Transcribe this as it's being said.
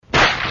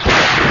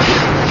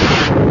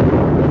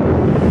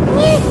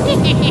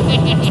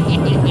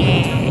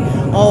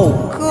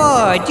Oh,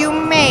 good, you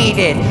made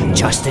it,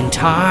 just in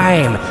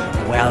time.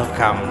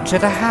 Welcome to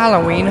the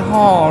Halloween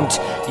haunt.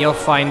 You'll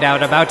find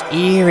out about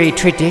eerie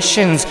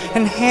traditions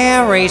and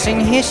hair-raising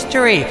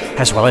history,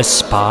 as well as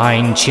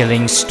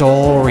spine-chilling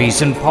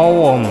stories and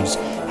poems.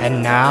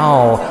 And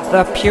now,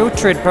 the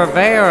putrid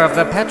purveyor of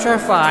the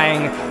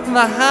petrifying,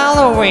 the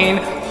Halloween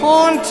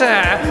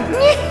haunter.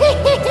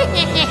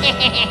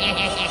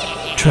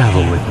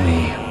 Travel with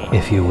me,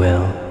 if you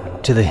will,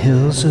 to the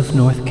hills of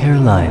North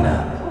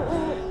Carolina.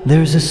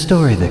 There's a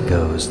story that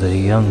goes that a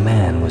young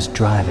man was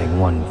driving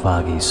one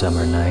foggy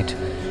summer night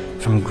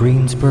from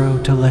Greensboro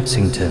to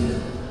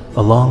Lexington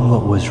along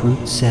what was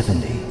Route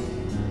 70.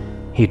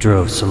 He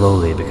drove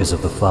slowly because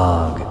of the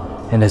fog,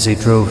 and as he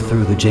drove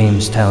through the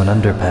Jamestown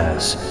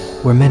Underpass,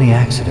 where many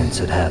accidents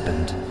had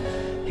happened,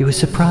 he was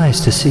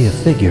surprised to see a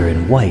figure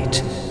in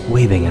white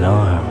waving an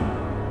arm.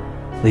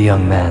 The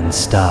young man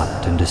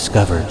stopped and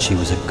discovered she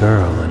was a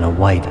girl in a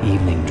white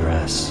evening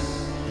dress.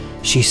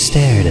 She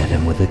stared at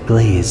him with a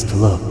glazed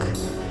look.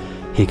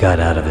 He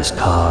got out of his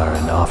car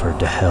and offered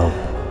to help.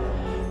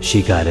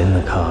 She got in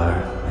the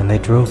car and they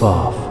drove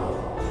off.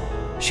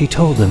 She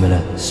told him in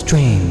a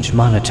strange,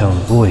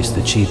 monotone voice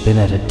that she'd been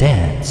at a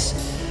dance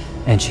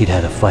and she'd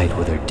had a fight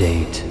with her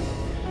date.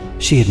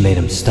 She had made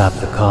him stop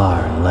the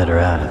car and let her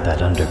out at that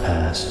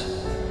underpass.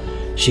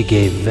 She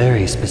gave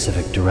very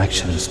specific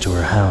directions to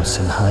her house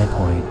in High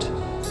Point.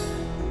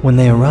 When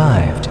they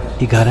arrived,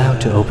 he got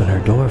out to open her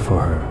door for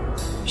her.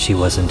 She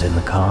wasn't in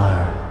the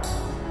car.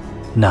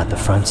 Not the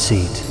front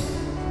seat.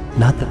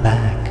 Not the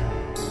back.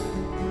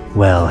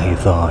 Well, he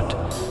thought,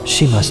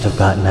 she must have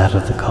gotten out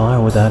of the car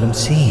without him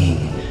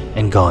seeing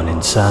and gone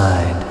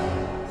inside.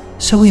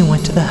 So he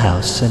went to the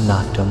house and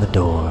knocked on the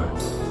door.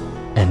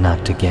 And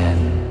knocked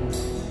again.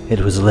 It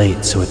was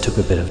late, so it took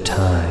a bit of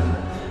time,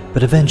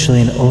 but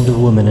eventually an older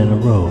woman in a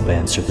robe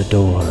answered the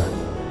door.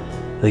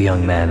 The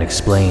young man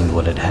explained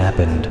what had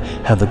happened,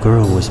 how the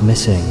girl was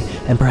missing,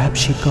 and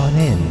perhaps she'd gone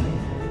in.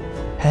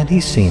 Had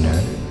he seen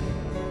her?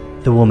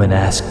 The woman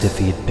asked if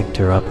he had picked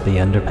her up at the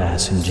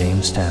underpass in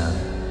Jamestown.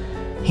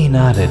 He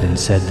nodded and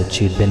said that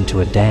she had been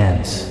to a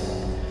dance.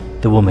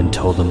 The woman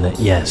told him that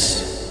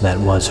yes, that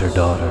was her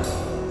daughter.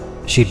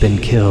 She'd been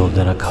killed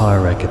in a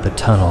car wreck at the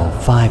tunnel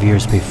 5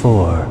 years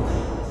before,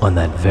 on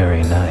that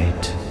very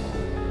night.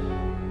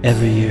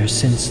 Every year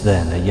since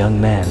then, a young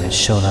man has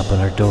shown up on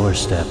her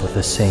doorstep with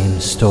the same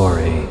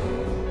story.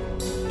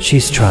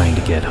 She's trying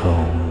to get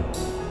home.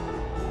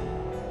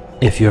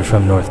 If you're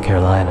from North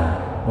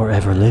Carolina, or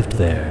ever lived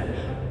there,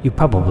 you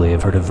probably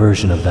have heard a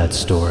version of that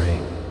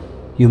story.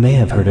 You may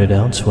have heard it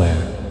elsewhere.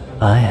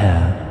 I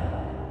have.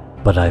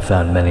 But I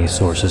found many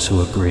sources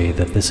who agree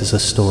that this is a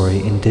story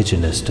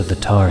indigenous to the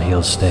Tar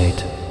Heel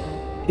State.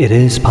 It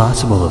is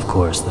possible, of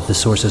course, that the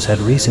sources had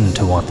reason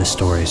to want the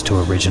stories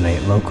to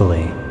originate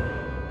locally.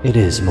 It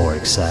is more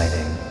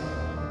exciting.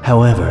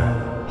 However,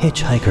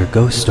 hitchhiker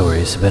ghost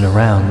stories have been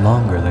around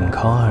longer than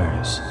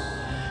cars.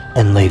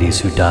 And ladies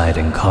who died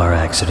in car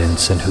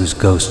accidents and whose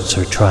ghosts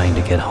are trying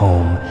to get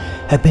home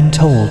have been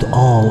told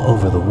all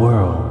over the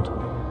world.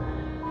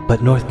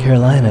 But North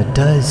Carolina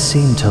does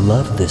seem to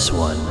love this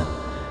one.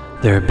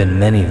 There have been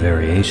many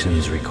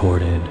variations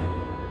recorded.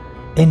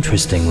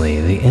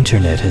 Interestingly, the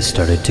internet has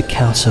started to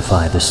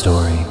calcify the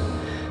story.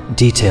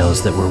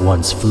 Details that were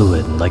once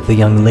fluid, like the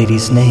young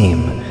lady's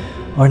name,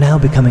 are now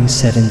becoming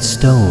set in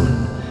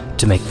stone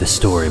to make the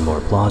story more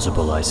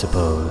plausible, I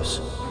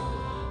suppose.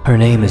 Her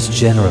name is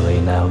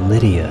generally now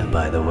Lydia,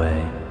 by the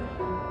way.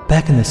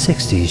 Back in the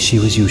 60s, she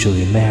was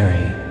usually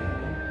Mary.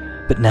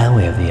 But now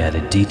we have the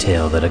added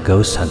detail that a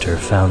ghost hunter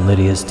found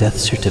Lydia's death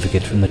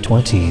certificate from the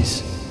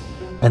 20s,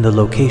 and the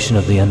location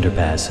of the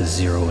underpass is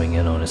zeroing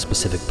in on a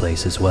specific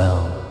place as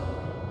well.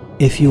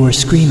 If you are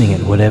screaming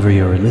at whatever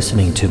you are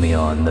listening to me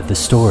on that the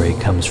story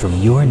comes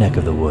from your neck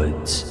of the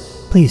woods,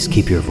 please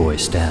keep your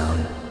voice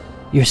down.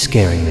 You're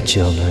scaring the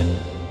children.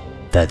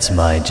 That's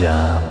my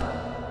job.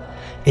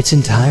 It's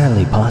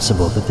entirely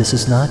possible that this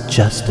is not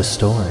just a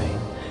story,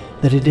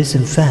 that it is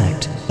in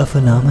fact a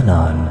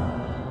phenomenon,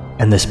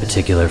 and this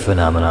particular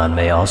phenomenon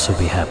may also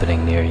be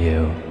happening near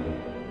you.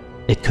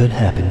 It could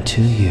happen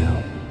to you,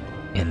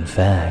 in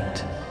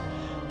fact.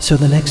 So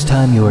the next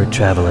time you are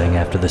traveling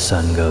after the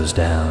sun goes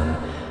down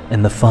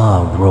and the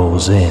fog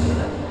rolls in,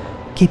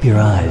 keep your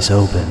eyes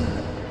open.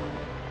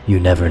 You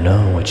never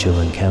know what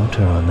you'll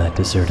encounter on that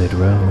deserted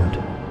road.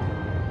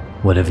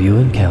 What have you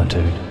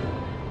encountered?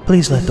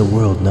 Please let the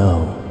world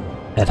know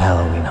at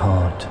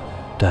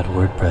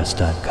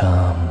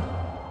halloweenhaunt.wordpress.com.